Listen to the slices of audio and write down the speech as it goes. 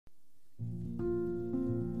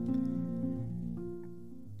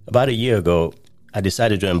About a year ago, I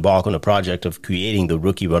decided to embark on a project of creating the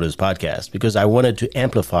Rookie Runners podcast because I wanted to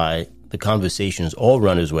amplify the conversations all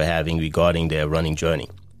runners were having regarding their running journey.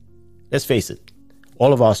 Let's face it,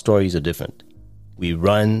 all of our stories are different. We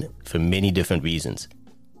run for many different reasons.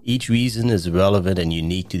 Each reason is relevant and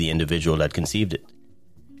unique to the individual that conceived it.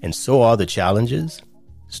 And so are the challenges,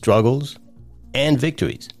 struggles, and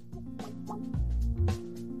victories.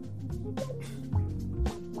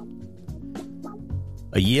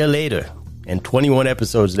 A year later, and 21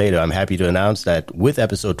 episodes later, I'm happy to announce that with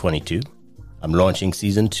episode 22, I'm launching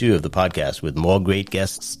season 2 of the podcast with more great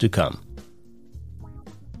guests to come.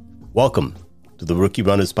 Welcome to the Rookie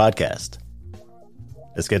Runners podcast.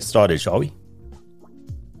 Let's get started, shall we?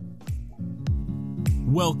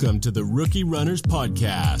 Welcome to the Rookie Runners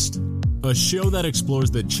podcast, a show that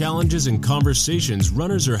explores the challenges and conversations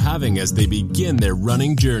runners are having as they begin their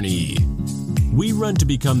running journey. We run to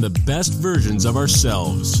become the best versions of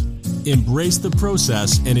ourselves. Embrace the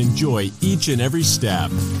process and enjoy each and every step.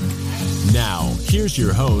 Now, here's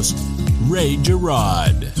your host, Ray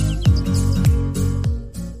Gerard.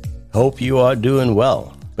 Hope you are doing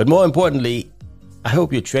well. But more importantly, I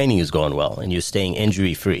hope your training is going well and you're staying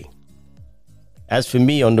injury-free. As for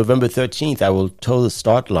me, on November 13th, I will toe the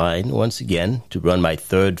start line once again to run my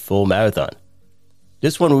third full marathon.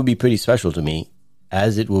 This one will be pretty special to me,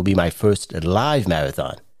 as it will be my first live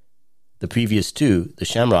marathon. The previous two, the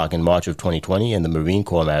Shamrock in March of 2020 and the Marine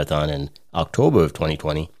Corps Marathon in October of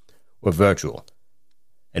 2020, were virtual.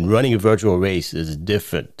 And running a virtual race is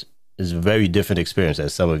a very different experience,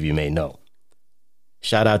 as some of you may know.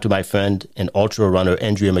 Shout out to my friend and ultra runner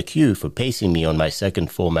Andrea McHugh for pacing me on my second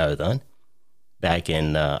full marathon back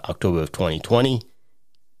in October of 2020.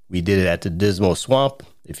 We did it at the Dismal Swamp.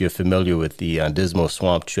 If you're familiar with the Dismal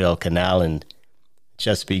Swamp Trail Canal in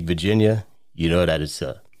Chesapeake, Virginia, you know that it's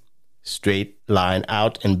a straight line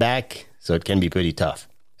out and back, so it can be pretty tough,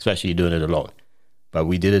 especially doing it alone. But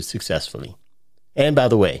we did it successfully. And by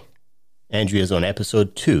the way, Andrea's on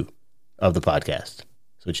episode 2 of the podcast,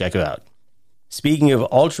 so check her out. Speaking of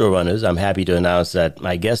ultra runners, I'm happy to announce that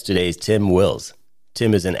my guest today is Tim Wills.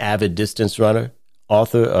 Tim is an avid distance runner,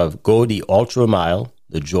 author of Go the Ultra Mile,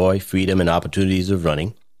 The Joy, Freedom, and Opportunities of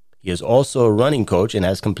Running. He is also a running coach and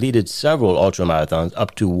has completed several ultramarathons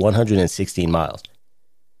up to 116 miles.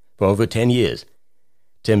 For over 10 years,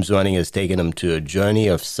 Tim's running has taken him to a journey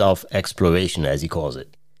of self-exploration, as he calls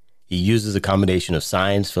it. He uses a combination of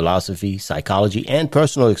science, philosophy, psychology, and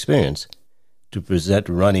personal experience to present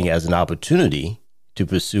running as an opportunity to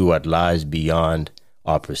pursue what lies beyond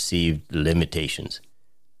our perceived limitations.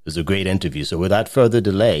 It was a great interview, so without further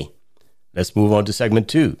delay, let's move on to segment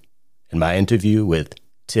 2 and my interview with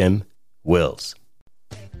Tim Wills.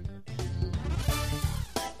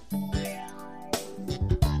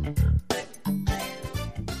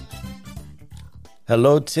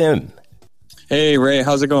 Hello, Tim. Hey, Ray.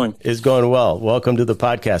 How's it going? It's going well. Welcome to the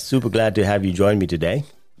podcast. Super glad to have you join me today.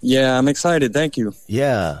 Yeah, I'm excited. Thank you.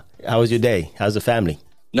 Yeah. How was your day? How's the family?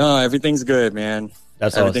 No, everything's good, man.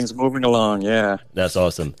 Everything's awesome. Moving along. Yeah. That's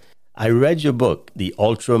awesome. I read your book, The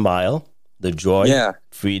Ultra Mile, The Joy,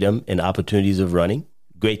 Freedom, and Opportunities of Running.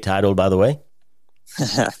 Great title, by the way.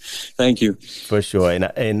 Thank you. For sure.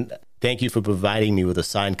 And thank you for providing me with a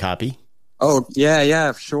signed copy. Oh,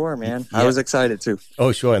 yeah, sure, man. Yeah. I was excited too.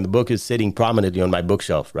 Oh, sure. And the book is sitting prominently on my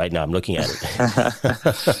bookshelf right now. I'm looking at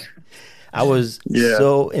it. I was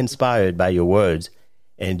so inspired by your words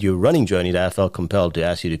and your running journey that I felt compelled to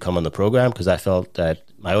ask you to come on the program because I felt that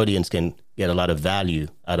my audience can get a lot of value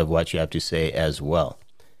out of what you have to say as well.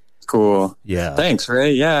 Cool. Yeah. Thanks,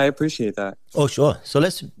 Ray. Yeah, I appreciate that. Oh, sure. So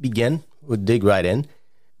let's begin. We'll dig right in.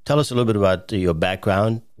 Tell us a little bit about your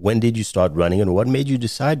background. When did you start running and what made you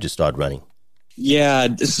decide to start running?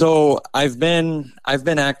 Yeah, so I've been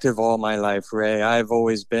active all my life, Ray. I've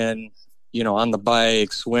always been, on the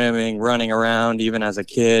bike, swimming, running around, even as a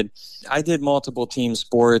kid. I did multiple team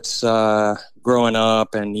sports growing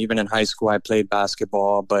up, and even in high school I played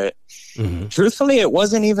basketball. But truthfully, it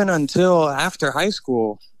wasn't even until after high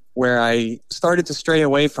school where I started to stray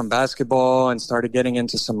away from basketball and started getting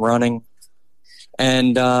into some running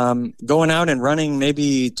and going out and running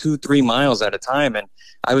maybe 2-3 miles at a time. And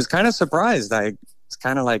I was kind of surprised. It's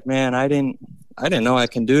kind of like, man, I didn't know I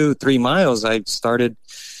can do 3 miles. I started,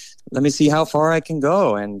 let me see how far I can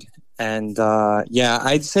go. And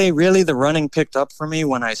I'd say really the running picked up for me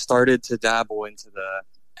when I started to dabble into the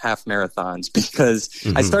half marathons because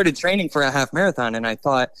I started training for a half marathon and I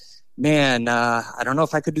thought, man, I don't know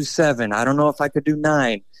if I could do 7. I don't know if I could do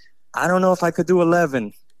 9. I don't know if I could do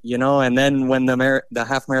 11, and then when the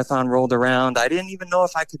half marathon rolled around, I didn't even know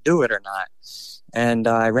if I could do it or not. And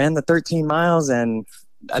I ran the 13 miles and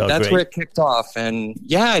that's where it kicked off. And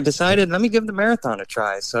yeah, I decided, let me give the marathon a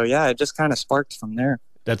try. So yeah, it just kind of sparked from there.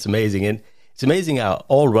 That's amazing. And it's amazing how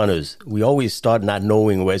all runners, we always start not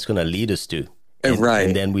knowing where it's going to lead us to. Right.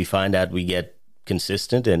 And then we find out we get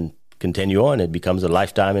consistent and continue on. It becomes a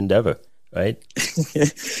lifetime endeavor, right?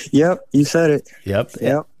 Yep, you said it. Yep.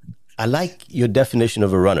 I like your definition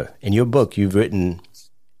of a runner. In your book, you've written,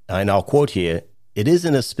 and I'll quote here, "It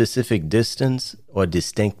isn't a specific distance or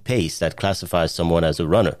distinct pace that classifies someone as a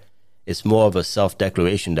runner. It's more of a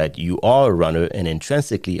self-declaration that you are a runner and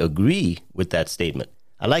intrinsically agree with that statement."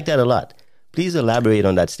 I like that a lot. Please elaborate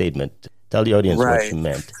on that statement. Tell the audience what you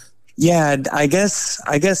meant. Yeah, I guess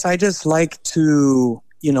I just like to,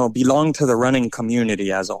 belong to the running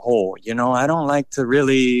community as a whole. I don't like to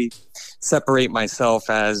really separate myself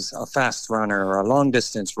as a fast runner or a long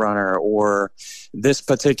distance runner or this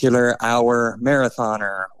particular hour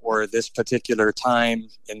marathoner or this particular time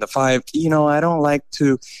in the 5. I don't like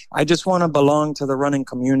to, I just want to belong to the running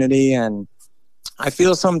community. And I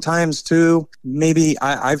feel sometimes too, maybe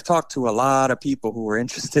I've talked to a lot of people who are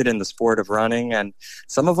interested in the sport of running, and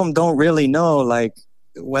some of them don't really know like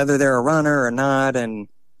whether they're a runner or not. And,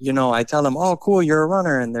 I tell them, "Oh, cool, you're a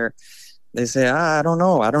runner." And they say, I don't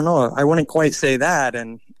know. I wouldn't quite say that.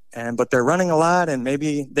 But they're running a lot, and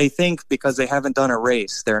maybe they think because they haven't done a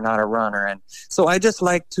race, they're not a runner. And so I just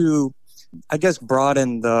like to, I guess,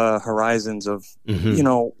 broaden the horizons of,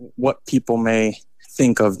 what people may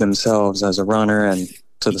think of themselves as a runner and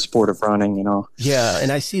to the sport of running, Yeah,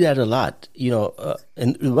 and I see that a lot.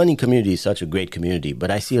 And the running community is such a great community, but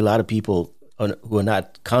I see a lot of people who are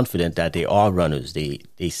not confident that they are runners.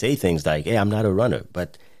 They say things like, "Hey, I'm not a runner."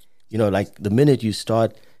 But, like the minute you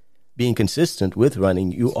start being consistent with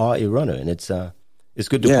running, you are a runner. And it's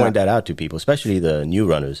good to point that out to people, especially the new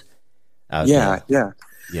runners out there.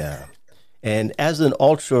 Yeah. And as an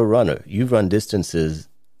ultra runner, you've run distances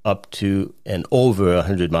up to and over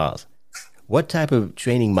 100 miles. What type of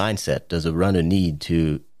training mindset does a runner need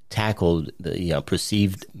to tackle the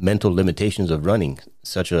perceived mental limitations of running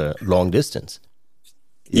such a long distance?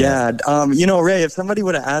 Yeah. Ray, if somebody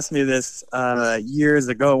would have asked me this years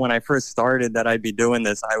ago when I first started that I'd be doing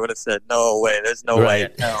this, I would have said, "No way, there's no way."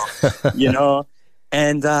 No.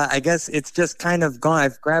 And I guess it's just kind of gone.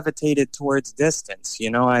 I've gravitated towards distance.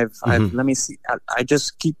 I've let me see. I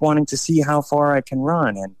just keep wanting to see how far I can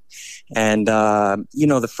run, and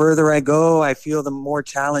the further I go, I feel the more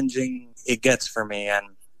challenging it gets for me.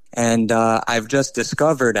 And I've just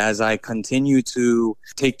discovered as I continue to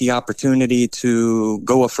take the opportunity to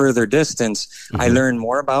go a further distance, I learn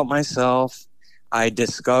more about myself. I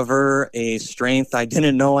discover a strength I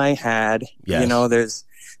didn't know I had. Yes.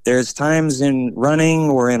 There's times in running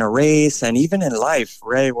or in a race and even in life,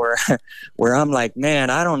 Ray, where I'm like, man,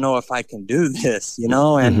 I don't know if I can do this,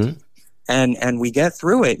 and we get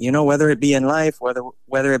through it, whether it be in life,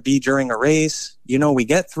 whether it be during a race, we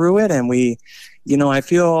get through it, and we, I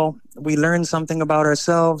feel we learn something about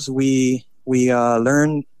ourselves. We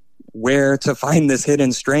learn where to find this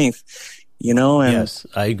hidden strength, and yes,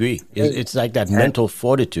 I agree. It's like that mental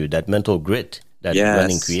fortitude, that mental grit that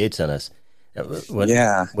running creates in us.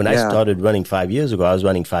 When I started running 5 years ago, I was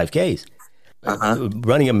running 5Ks.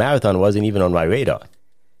 Running a marathon wasn't even on my radar.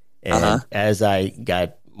 And as I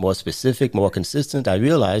got more specific, more consistent, I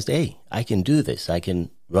realized, hey, I can do this. I can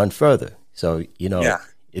run further. So,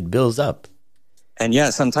 it builds up. And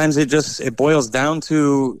sometimes it boils down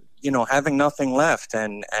to, having nothing left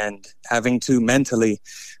and having to mentally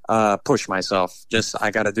push myself. Just,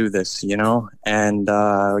 I got to do this, and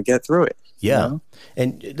get through it. Yeah.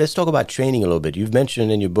 And let's talk about training a little bit. You've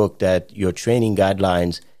mentioned in your book that your training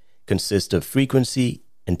guidelines consist of frequency,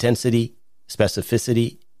 intensity,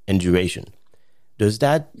 specificity, and duration. Does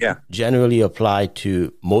that generally apply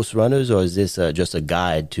to most runners, or is this just a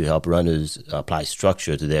guide to help runners apply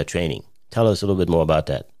structure to their training? Tell us a little bit more about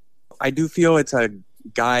that. I do feel it's a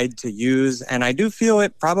guide to use, and I do feel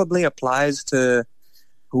it probably applies to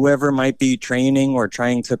whoever might be training or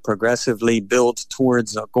trying to progressively build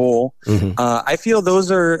towards a goal. I feel those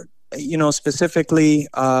are, specifically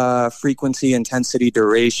frequency, intensity,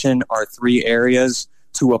 duration are 3 areas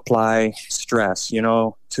to apply stress.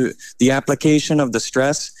 To the application of the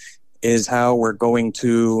stress is how we're going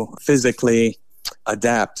to physically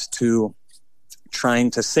adapt to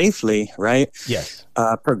trying to safely, right? Yes.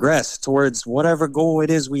 Progress towards whatever goal it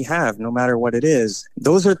is we have, no matter what it is.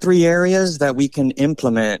 Those are 3 areas that we can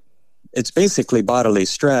implement. It's basically bodily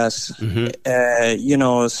stress,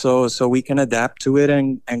 so we can adapt to it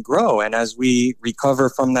and grow. And as we recover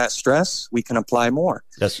from that stress, we can apply more.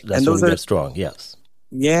 That's when we get strong, yes.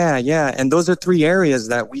 Yeah. And those are 3 areas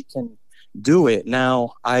that we can do it.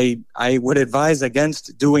 Now, I would advise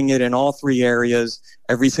against doing it in all three areas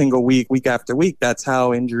every single week, week after week. That's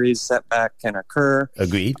how injuries, setback can occur.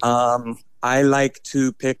 Agreed. I like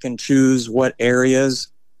to pick and choose what areas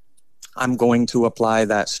I'm going to apply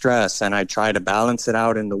that stress, and I try to balance it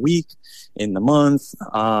out in the week, in the month,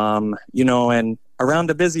 and around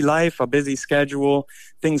a busy life, a busy schedule,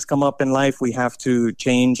 things come up in life, we have to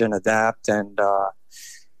change and adapt. And,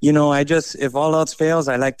 if all else fails,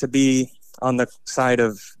 I like to be on the side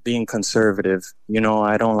of being conservative.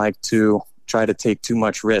 I don't like to try to take too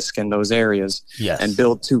much risk in those areas and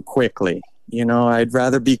build too quickly. I'd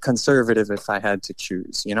rather be conservative if I had to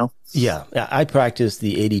choose, Yeah, I practice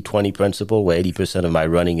the 80-20 principle, where 80% of my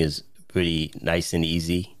running is pretty nice and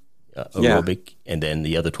easy, aerobic, and then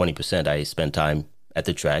the other 20% I spend time at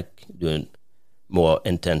the track doing more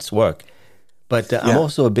intense work. But I'm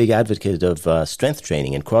also a big advocate of strength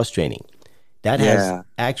training and cross training. That has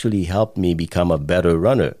actually helped me become a better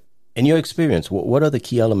runner. In your experience, what are the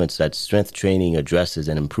key elements that strength training addresses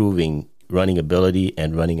in improving running ability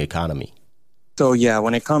and running economy? So,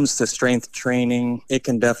 when it comes to strength training, it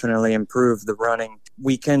can definitely improve the running.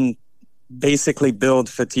 We can basically build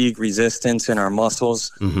fatigue resistance in our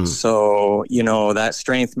muscles. Mm-hmm. So, that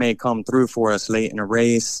strength may come through for us late in a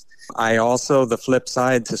race. I also, the flip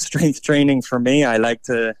side to strength training for me,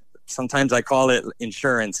 sometimes I call it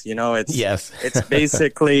insurance. It's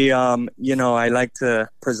basically, I like to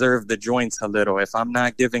preserve the joints a little. If I'm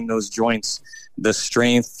not giving those joints the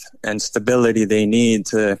strength and stability they need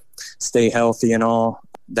to stay healthy and all,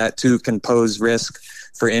 that too can pose risk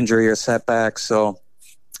for injury or setbacks. So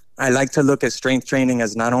I like to look at strength training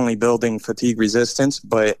as not only building fatigue resistance,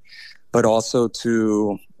 but also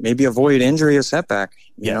to maybe avoid injury or setback,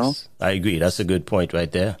 you know? I agree. That's a good point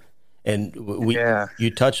right there. And you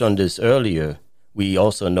touched on this earlier. We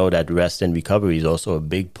also know that rest and recovery is also a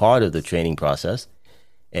big part of the training process.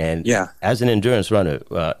 And as an endurance runner,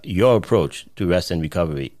 your approach to rest and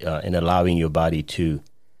recovery in allowing your body to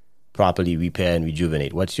properly repair and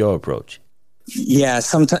rejuvenate, what's your approach? Yeah,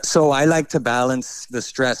 so I like to balance the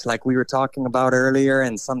stress like we were talking about earlier,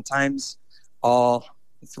 and sometimes I'll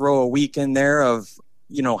throw a week in there of,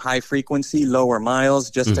 high frequency, lower miles,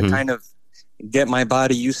 just to kind of get my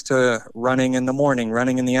body used to running in the morning,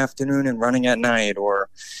 running in the afternoon, and running at night, or,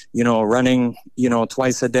 running,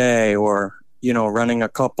 twice a day, or, running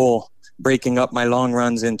breaking up my long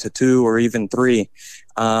runs into 2 or even 3.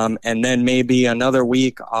 And then maybe another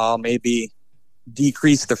week, I'll maybe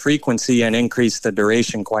decrease the frequency and increase the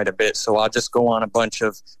duration quite a bit. So I'll just go on a bunch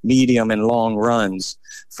of medium and long runs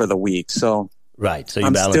for the week. So so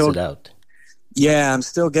you balance it out. Yeah, I'm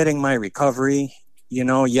still getting my recovery.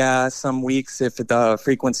 Some weeks if the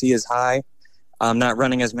frequency is high, I'm not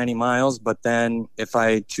running as many miles. But then if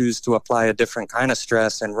I choose to apply a different kind of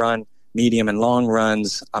stress and run medium and long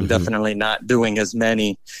runs, I'm definitely not doing as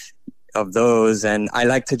many of those. And I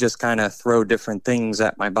like to just kind of throw different things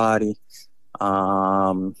at my body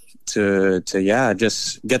to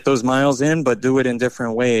just get those miles in, but do it in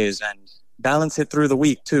different ways and balance it through the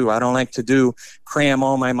week too. I don't like to cram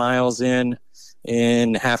all my miles in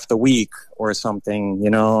half the week or something,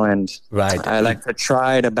 and I like to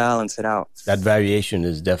try to balance it out. That variation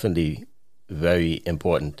is definitely very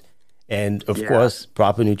important. And of course,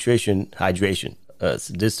 proper nutrition, hydration.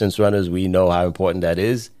 Distance runners, we know how important that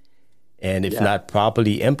is. And if not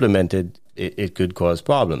properly implemented, it could cause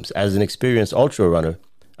problems. As an experienced ultra runner,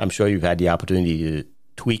 I'm sure you've had the opportunity to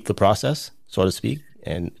tweak the process, so to speak,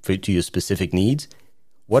 and to your specific needs.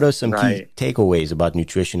 What are some key takeaways about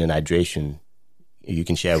nutrition and hydration you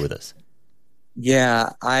can share with us?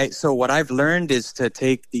 So what I've learned is to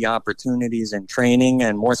take the opportunities in training,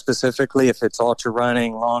 and more specifically, if it's ultra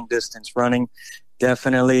running, long distance running,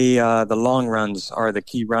 definitely the long runs are the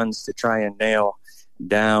key runs to try and nail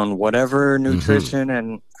down whatever nutrition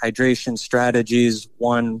and hydration strategies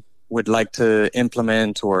one would like to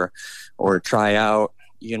implement or try out.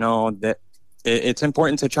 That it's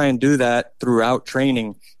important to try and do that throughout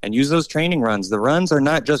training and use those training runs. The runs are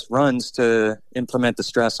not just runs to implement the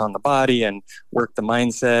stress on the body and work the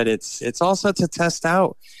mindset. It's also to test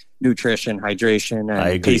out nutrition, hydration,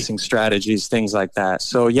 and pacing strategies, things like that.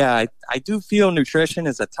 So I do feel nutrition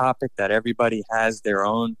is a topic that everybody has their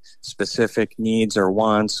own specific needs or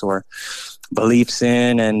wants or beliefs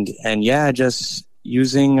in, and just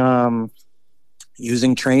using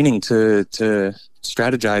training to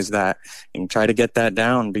strategize that and try to get that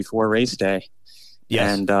down before race day.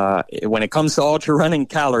 And when it comes to ultra running,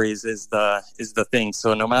 calories is the thing.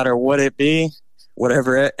 So no matter what it be,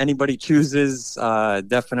 whatever anybody chooses,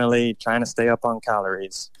 definitely trying to stay up on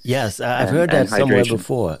calories. Yes, I've heard that somewhere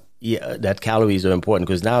before. Yeah, that calories are important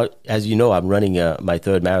because now, as you know, I'm running my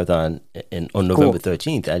third marathon on November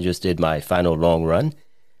 13th. I just did my final long run,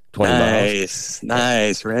 20 miles.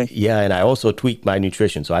 Nice, Ray. Yeah, and I also tweaked my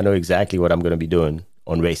nutrition, so I know exactly what I'm going to be doing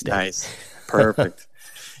on race day. Nice. Perfect.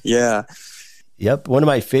 Yeah. Yep. One of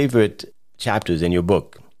my favorite chapters in your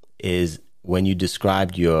book is when you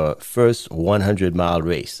described your first 100-mile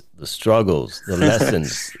race, the struggles, the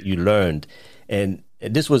lessons you learned. And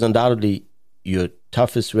this was undoubtedly your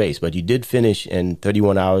toughest race, but you did finish in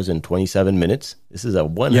 31 hours and 27 minutes. This is a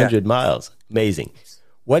 100 miles. Amazing.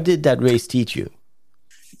 What did that race teach you?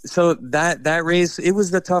 So that race, it was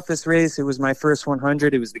the toughest race. It was my first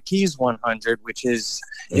 100. It was the Keys 100, which is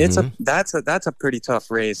that's a pretty tough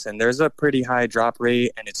race, and there's a pretty high drop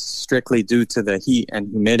rate, and it's strictly due to the heat and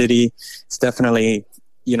humidity. It's definitely,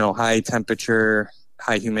 high temperature,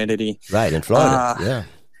 high humidity. Right, in Florida. Yeah.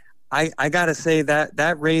 I gotta say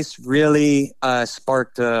that race really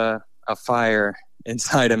sparked a fire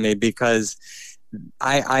inside of me, because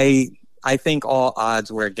I think all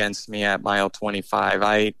odds were against me at mile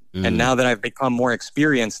 25. And now that I've become more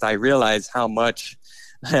experienced, I realize how much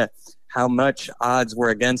odds were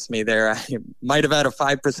against me there. I might have had a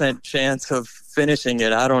 5% chance of finishing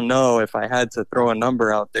it. I don't know if I had to throw a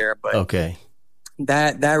number out there, but okay.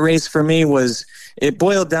 That race for me it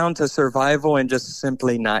boiled down to survival and just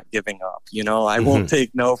simply not giving up. I won't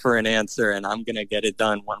take no for an answer, and I'm going to get it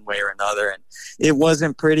done one way or another. And it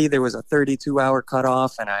wasn't pretty. There was a 32-hour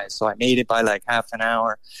cutoff, and so I made it by like half an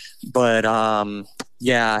hour. But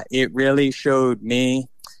it really showed me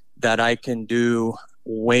that I can do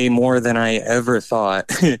way more than I ever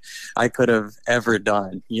thought I could have ever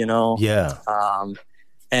done, Yeah.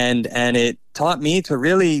 And it taught me to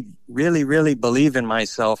really, really, really believe in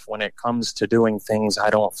myself when it comes to doing things I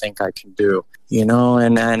don't think I can do,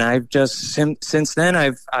 and I've just, since then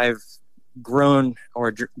I've grown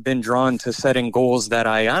or been drawn to setting goals that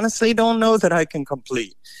I honestly don't know that I can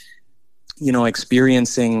complete,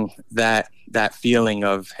 experiencing that feeling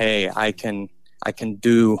of, hey, I can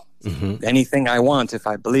do anything I want if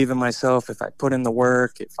I believe in myself, if I put in the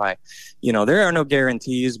work, if I, there are no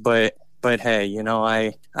guarantees, but hey,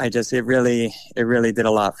 I just, it really did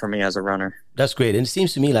a lot for me as a runner. That's great. And it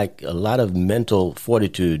seems to me like a lot of mental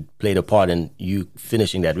fortitude played a part in you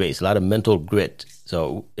finishing that race, a lot of mental grit.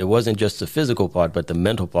 So it wasn't just the physical part, but the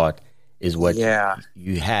mental part is what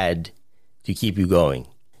you had to keep you going.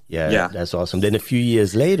 Yeah, that's awesome. Then a few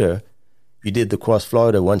years later, you did the Cross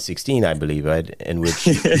Florida 116, I believe, right? In which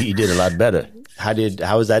you did a lot better. How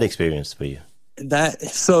was that experience for you?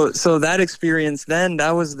 So that experience, then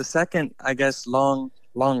that was the second, I guess, long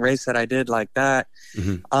race that I did like that.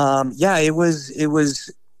 It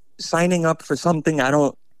was signing up for something I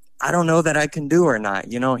don't know that I can do or not.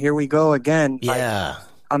 Here we go again. Yeah.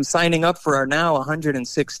 I'm signing up for now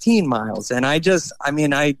 116 miles, and I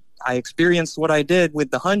experienced what I did with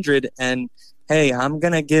the 100, and hey, I'm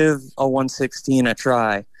gonna give a 116 a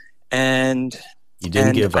try. And you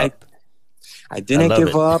didn't give up. I didn't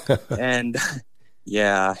give up, and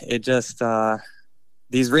it just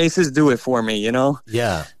these races do it for me,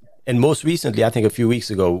 Yeah. And most recently, I think a few weeks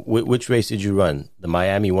ago, which race did you run? The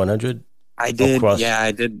Miami 100? I did.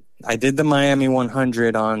 I did. I did the Miami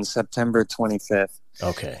 100 on September 25th.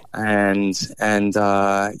 Okay. And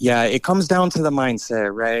it comes down to the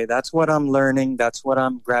mindset, right? That's what I'm learning. That's what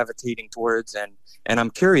I'm gravitating towards, and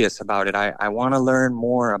I'm curious about it. I want to learn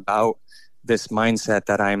more about this mindset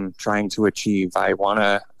that I'm trying to achieve. I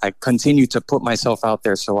continue to put myself out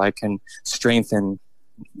there so I can strengthen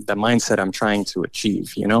the mindset I'm trying to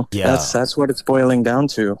achieve, Yeah. That's what it's boiling down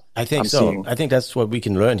to. I think so. I think that's what we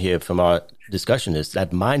can learn here from our discussion, is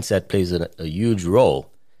that mindset plays a huge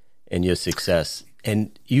role in your success.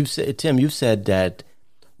 And Tim, you've said that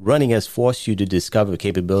running has forced you to discover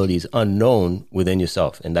capabilities unknown within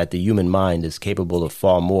yourself, and that the human mind is capable of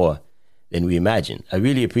far more than we imagine. I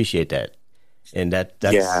really appreciate that. And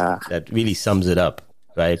that really sums it up,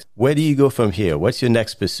 right? Where do you go from here? What's your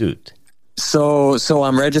next pursuit? So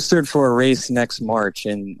I'm registered for a race next March,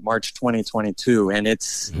 in March 2022, and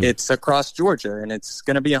it's across Georgia, and it's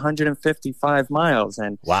going to be 155 miles.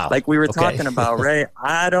 And wow. Like we were talking about, Ray,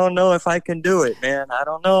 I don't know if I can do it, man. I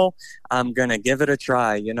don't know. I'm going to give it a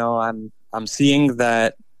try. I'm seeing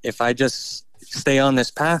that if I just stay on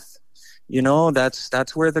this path,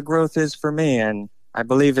 that's where the growth is for me. And I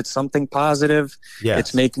believe it's something positive. Yes.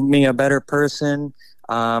 It's making me a better person.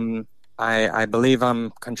 I believe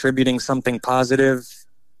I'm contributing something positive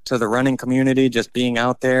to the running community, just being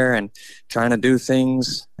out there and trying to do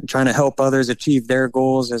things and trying to help others achieve their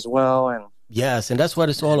goals as well. And yes, and that's what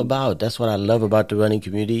it's all about. That's what I love about the running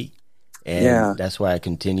community. And that's why I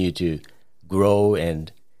continue to grow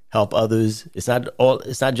and help others. It's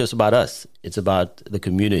not just about us. It's about the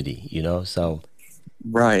community, so.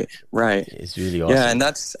 Right. It's really awesome. Yeah, and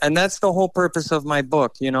that's the whole purpose of my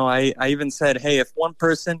book. I even said, hey, if one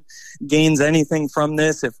person gains anything from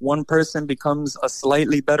this, if one person becomes a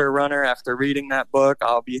slightly better runner after reading that book,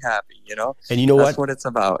 I'll be happy, And you know that's what it's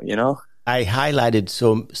about, I highlighted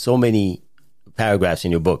so many paragraphs in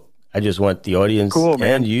your book. I just want the audience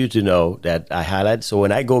and you to know that I highlighted. So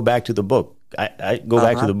when I go back to the book, I go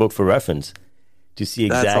back to the book for reference to see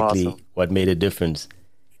exactly what made a difference.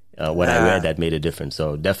 What I read that made a difference.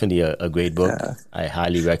 So definitely a great book. Yeah. I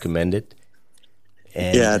highly recommend it.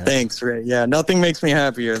 And, thanks, Ray. Yeah, nothing makes me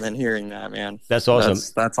happier than hearing that, man. That's awesome.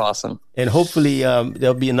 That's awesome. And hopefully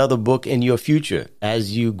there'll be another book in your future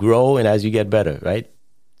as you grow and as you get better, right?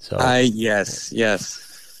 So yes.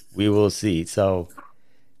 We will see. So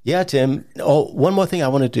yeah, Tim. Oh, one more thing I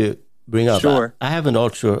wanted to bring up. Sure. I have an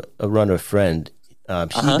ultra runner friend.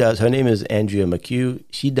 Her name is Andrea McHugh.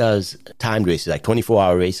 She does timed races, like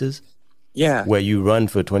 24-hour races. Yeah. Where you run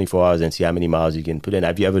for 24 hours and see how many miles you can put in.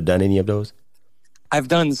 Have you ever done any of those? I've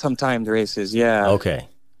done some timed races, yeah. Okay.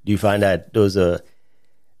 Do you find that those are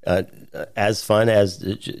as fun as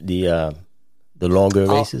the longer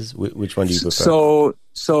races? Which one do you prefer?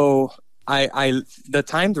 So the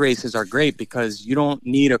timed races are great because you don't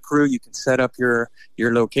need a crew. You can set up your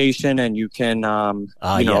location and you can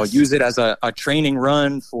use it as a training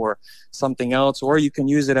run for something else, or you can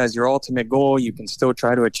use it as your ultimate goal. You can still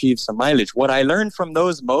try to achieve some mileage. What I learned from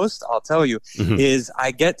those most, I'll tell you, is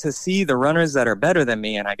I get to see the runners that are better than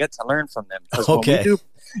me and I get to learn from them.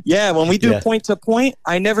 When we do point to point,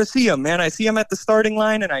 I never see them, man. I see them at the starting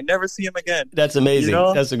line and I never see them again. That's amazing.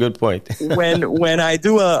 That's a good point. when I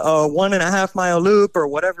do a 1.5 mile loop or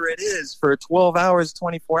whatever it is for 12 hours,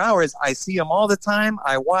 24 hours, I see them all the time.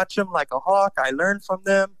 I watch them like a hawk. I learn from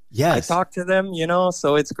them. Yes. I talk to them,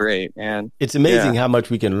 so it's great, man. It's amazing how much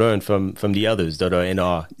we can learn from the others that are in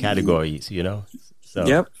our categories,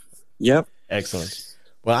 So, Yep. Excellent.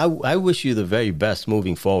 Well, I wish you the very best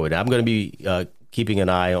moving forward. I'm going to be keeping an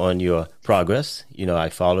eye on your progress. I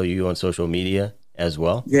follow you on social media as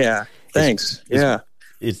well. Yeah. Thanks.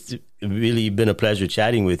 It's really been a pleasure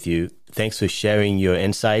chatting with you. Thanks for sharing your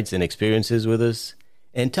insights and experiences with us.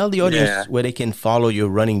 And tell the audience where they can follow your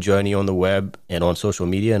running journey on the web and on social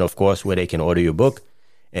media, and of course, where they can order your book.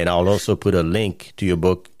 And I'll also put a link to your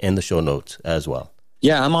book in the show notes as well.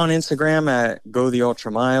 Yeah, I'm on Instagram at Go the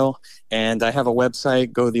Ultra Mile, and I have a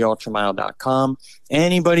website, gotheultramile.com.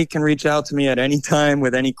 Anybody can reach out to me at any time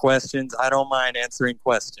with any questions. I don't mind answering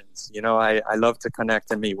questions. I love to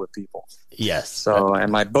connect and meet with people. Yes. So,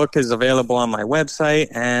 and my book is available on my website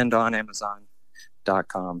and on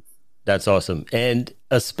Amazon.com. That's awesome. And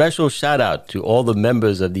a special shout out to all the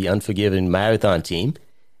members of the Unforgiven Marathon team,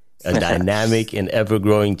 a dynamic and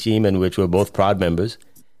ever-growing team in which we're both proud members.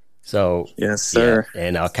 So, yes, sir. Yeah,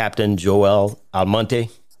 and our captain, Joel Almonte.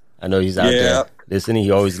 I know he's out there listening. He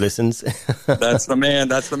always listens. That's the man.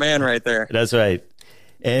 That's the man right there. That's right.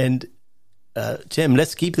 And Tim,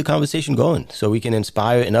 let's keep the conversation going so we can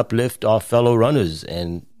inspire and uplift our fellow runners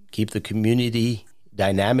and keep the community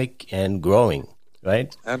dynamic and growing.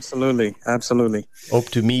 Right? Absolutely. Hope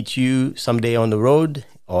to meet you someday on the road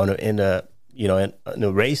or in a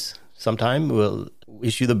race sometime. We'll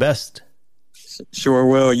wish you the best. Sure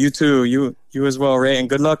will. You too. You as well, Ray. And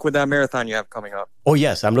good luck with that marathon you have coming up. Oh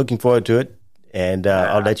yes, I'm looking forward to it, and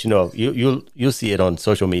I'll let you know. You'll see it on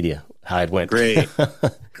social media how it went. Great.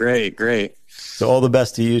 So all the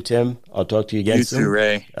best to you, Tim. I'll talk to you again soon. You too,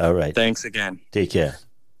 Ray. All right. Thanks again. Take care.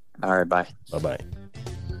 All right. Bye. Bye.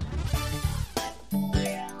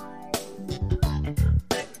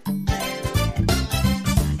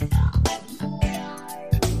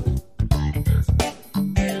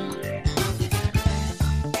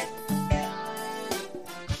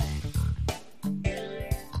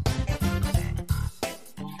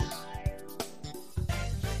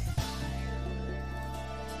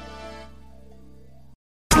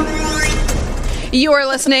 You are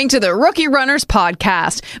listening to the Rookie Runners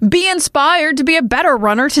Podcast. Be inspired to be a better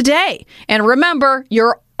runner today. And remember,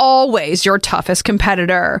 you're always your toughest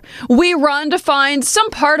competitor. We run to find some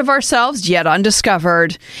part of ourselves yet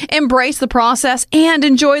undiscovered. Embrace the process and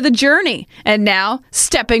enjoy the journey. And now,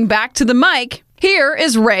 stepping back to the mic, here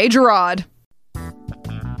is Ray Gerard.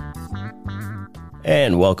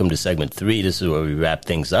 And welcome to segment 3. This is where we wrap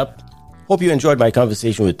things up. Hope you enjoyed my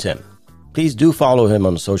conversation with Tim. Please do follow him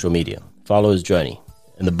on social media. Follow his journey.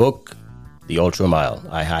 And the book, The Ultra Mile,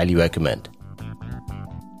 I highly recommend.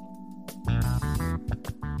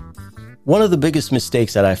 One of the biggest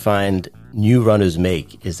mistakes that I find new runners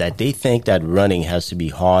make is that they think that running has to be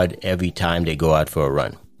hard every time they go out for a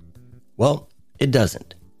run. Well, it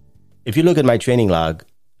doesn't. If you look at my training log,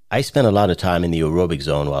 I spend a lot of time in the aerobic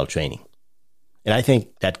zone while training. And I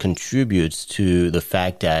think that contributes to the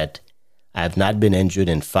fact that I have not been injured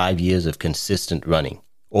in 5 years of consistent running,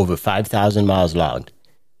 over 5,000 miles logged,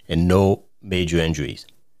 and no major injuries.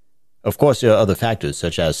 Of course, there are other factors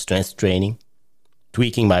such as strength training,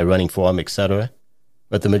 tweaking my running form, etc.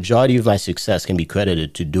 But the majority of my success can be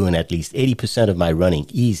credited to doing at least 80% of my running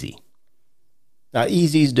easy. Now,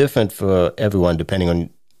 easy is different for everyone depending on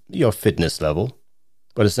your fitness level,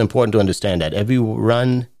 but it's important to understand that every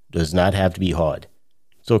run does not have to be hard.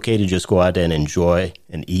 It's okay to just go out there and enjoy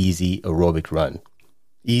an easy aerobic run.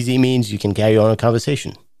 Easy means you can carry on a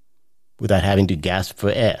conversation without having to gasp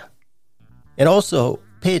for air. And also,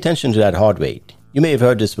 pay attention to that heart rate. You may have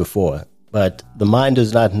heard this before, but the mind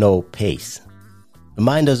does not know pace. The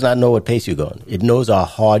mind does not know what pace you're going. It knows how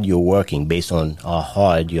hard you're working based on how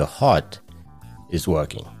hard your heart is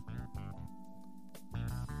working.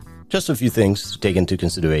 Just a few things to take into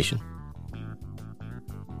consideration.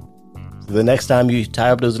 So the next time you tie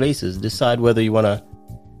up those laces, decide whether you want to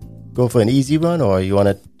go for an easy run or you want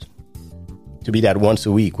it to be that once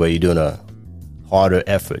a week where you're doing a harder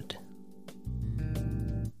effort.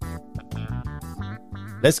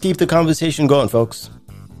 Let's keep the conversation going, folks.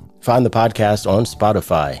 Find the podcast on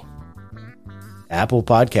Spotify, Apple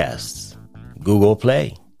Podcasts, Google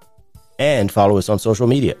Play, and follow us on social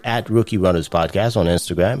media at Rookie Runners Podcast on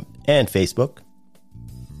Instagram and Facebook.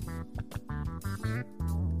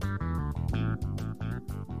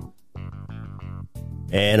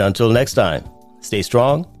 And until next time, stay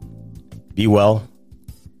strong, be well,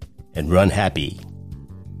 and run happy.